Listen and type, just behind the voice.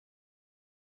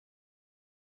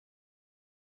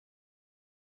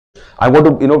I want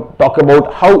to talk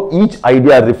about how each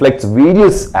idea reflects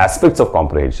various aspects of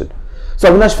comprehension.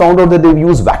 So Avinash found out that they've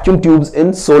used vacuum tubes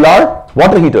in solar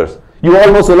water heaters. You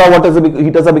all know solar water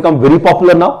heaters have become very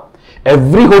popular now.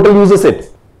 Every hotel uses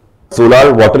it.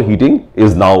 Solar water heating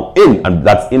is now in, and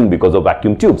that's in because of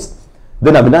vacuum tubes.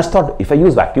 Then Avinash thought, if I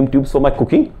use vacuum tubes for my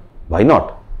cooking, why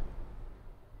not?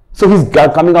 So he's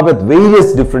coming up with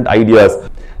various different ideas.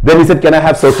 Then he said, can I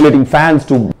have circulating fans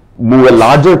to move a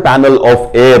larger panel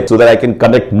of air so that I can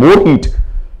connect more heat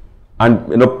and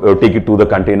take it to the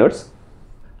containers?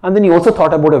 And then he also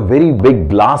thought about a very big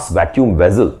glass vacuum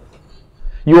vessel.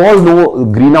 You all know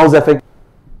greenhouse effect.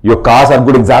 Your cars are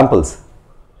good examples.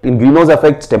 In greenhouse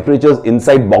effect, temperatures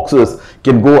inside boxes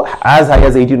can go as high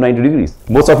as 80 to 90 degrees.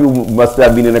 Most of you must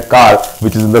have been in a car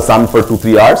which is in the sun for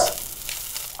 2-3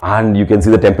 hours, and you can see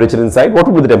the temperature inside. What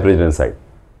would be the temperature inside?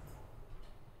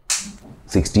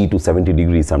 60 to 70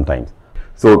 degrees sometimes.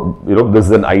 So, this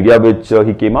is an idea which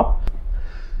he came up.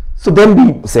 So then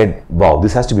we said, wow,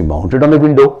 this has to be mounted on a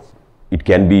window. It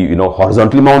can be,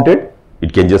 horizontally mounted.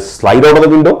 It can just slide out of the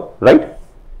window, right?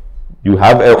 You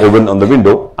have an oven on the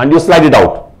window and you slide it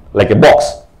out like a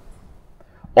box.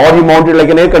 Or you mount it like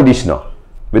an air conditioner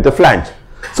with a flange.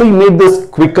 So he made this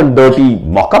quick and dirty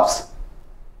mock-ups.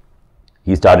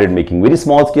 He started making very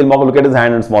small scale mock-up. Look at his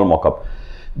hand and small mock-up.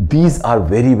 These are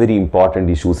very, very important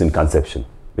issues in conception.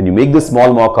 When you make these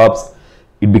small mock-ups,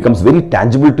 it becomes very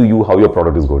tangible to you how your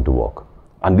product is going to work.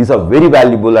 And these are very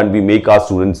valuable, and we make our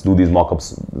students do these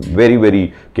mock-ups very,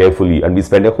 very carefully, and we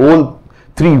spend a whole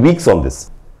 3 weeks on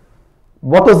this.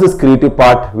 What was this creative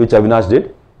part which Avinash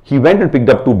did? He went and picked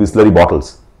up 2 Bisleri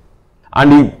bottles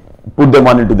and he put them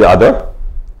one into the other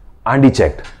and he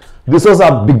checked. This was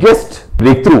our biggest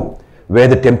breakthrough, where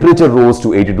the temperature rose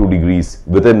to 82 degrees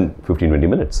within 15-20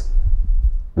 minutes.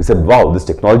 We said, wow, this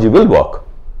technology will work.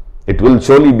 It will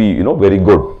surely be, very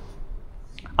good.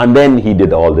 And then he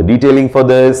did all the detailing for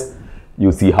this.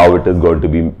 You see how it is going to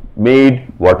be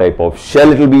made, what type of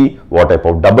shell it will be, what type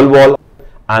of double wall,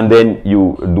 and then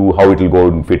you do how it will go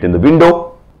and fit in the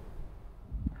window.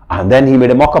 And then he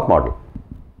made a mock-up model.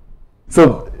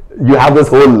 So you have this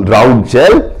whole round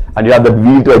shell and you have the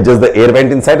wheel to adjust the air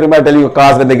vent inside. Remember, I tell you,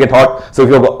 cars when they get hot, so if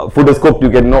your food is cooked, you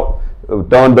can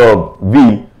turn the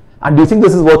wheel. And do you think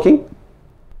this is working?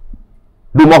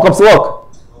 Do mock-ups work?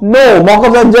 No,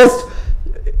 mock-ups are just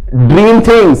dream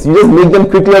things. You just make them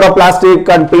quickly out of plastic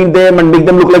and paint them and make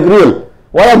them look like real.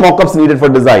 Why are mock-ups needed for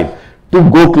design? To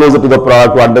go closer to the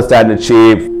product, to understand its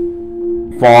shape,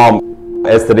 form,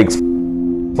 aesthetics,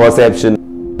 perception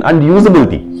and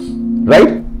usability,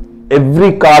 right?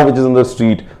 Every car which is on the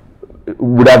street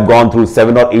would have gone through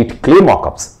 7 or 8 clay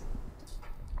mock-ups.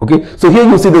 Okay, so here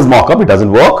you see this mock-up, it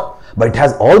doesn't work, but it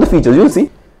has all the features. You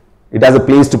see, it has a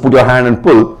place to put your hand and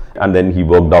pull, and then he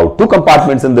worked out 2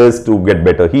 compartments in this to get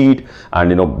better heat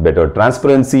and better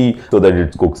transparency so that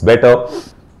it cooks better.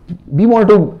 We wanted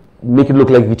to make it look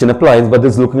like kitchen appliance, but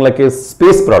this is looking like a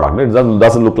space product. It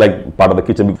doesn't look like part of the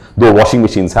kitchen, though washing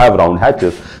machines have round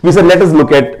hatches. We said, let us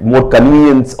look at more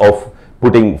convenience of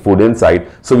putting food inside.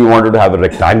 So we wanted to have a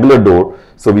rectangular door.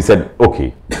 So we said,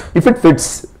 okay, if it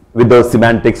fits with the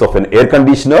semantics of an air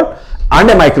conditioner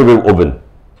and a microwave oven.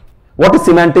 What is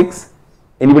semantics?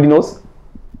 Anybody knows?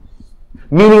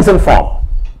 Meanings and form.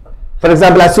 For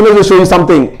example, as soon as I show you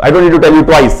something, I don't need to tell you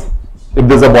twice. If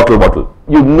there's a bottle,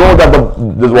 you know that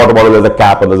this water bottle, there's a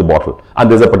cap and there's a bottle and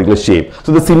there's a particular shape.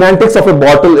 So the semantics of a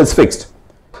bottle is fixed.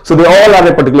 So they all are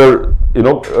a particular,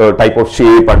 type of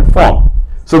shape and form.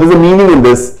 So there's a meaning in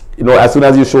this, as soon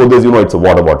as you show this, it's a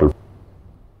water bottle.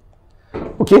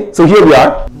 Okay, so here we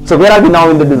are. So where are we now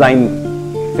in the design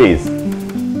phase?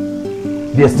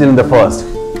 We are still in the first.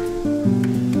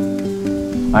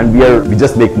 And we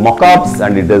just make mock-ups,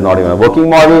 and it is not even a working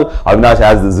model. Avinash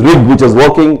has this rig which is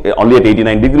working only at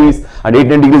 89 degrees, and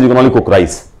 89 degrees you can only cook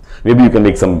rice. Maybe you can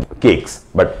make some cakes,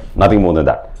 but nothing more than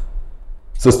that.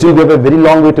 So still we have a very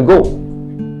long way to go.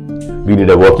 We need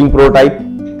a working prototype.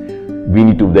 We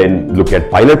need to then look at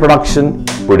pilot production,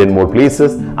 put in more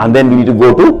places, and then we need to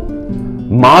go to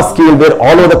mass scale where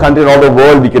all over the country and all over the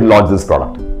world we can launch this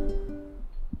product.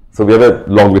 So we have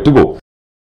a long way to go.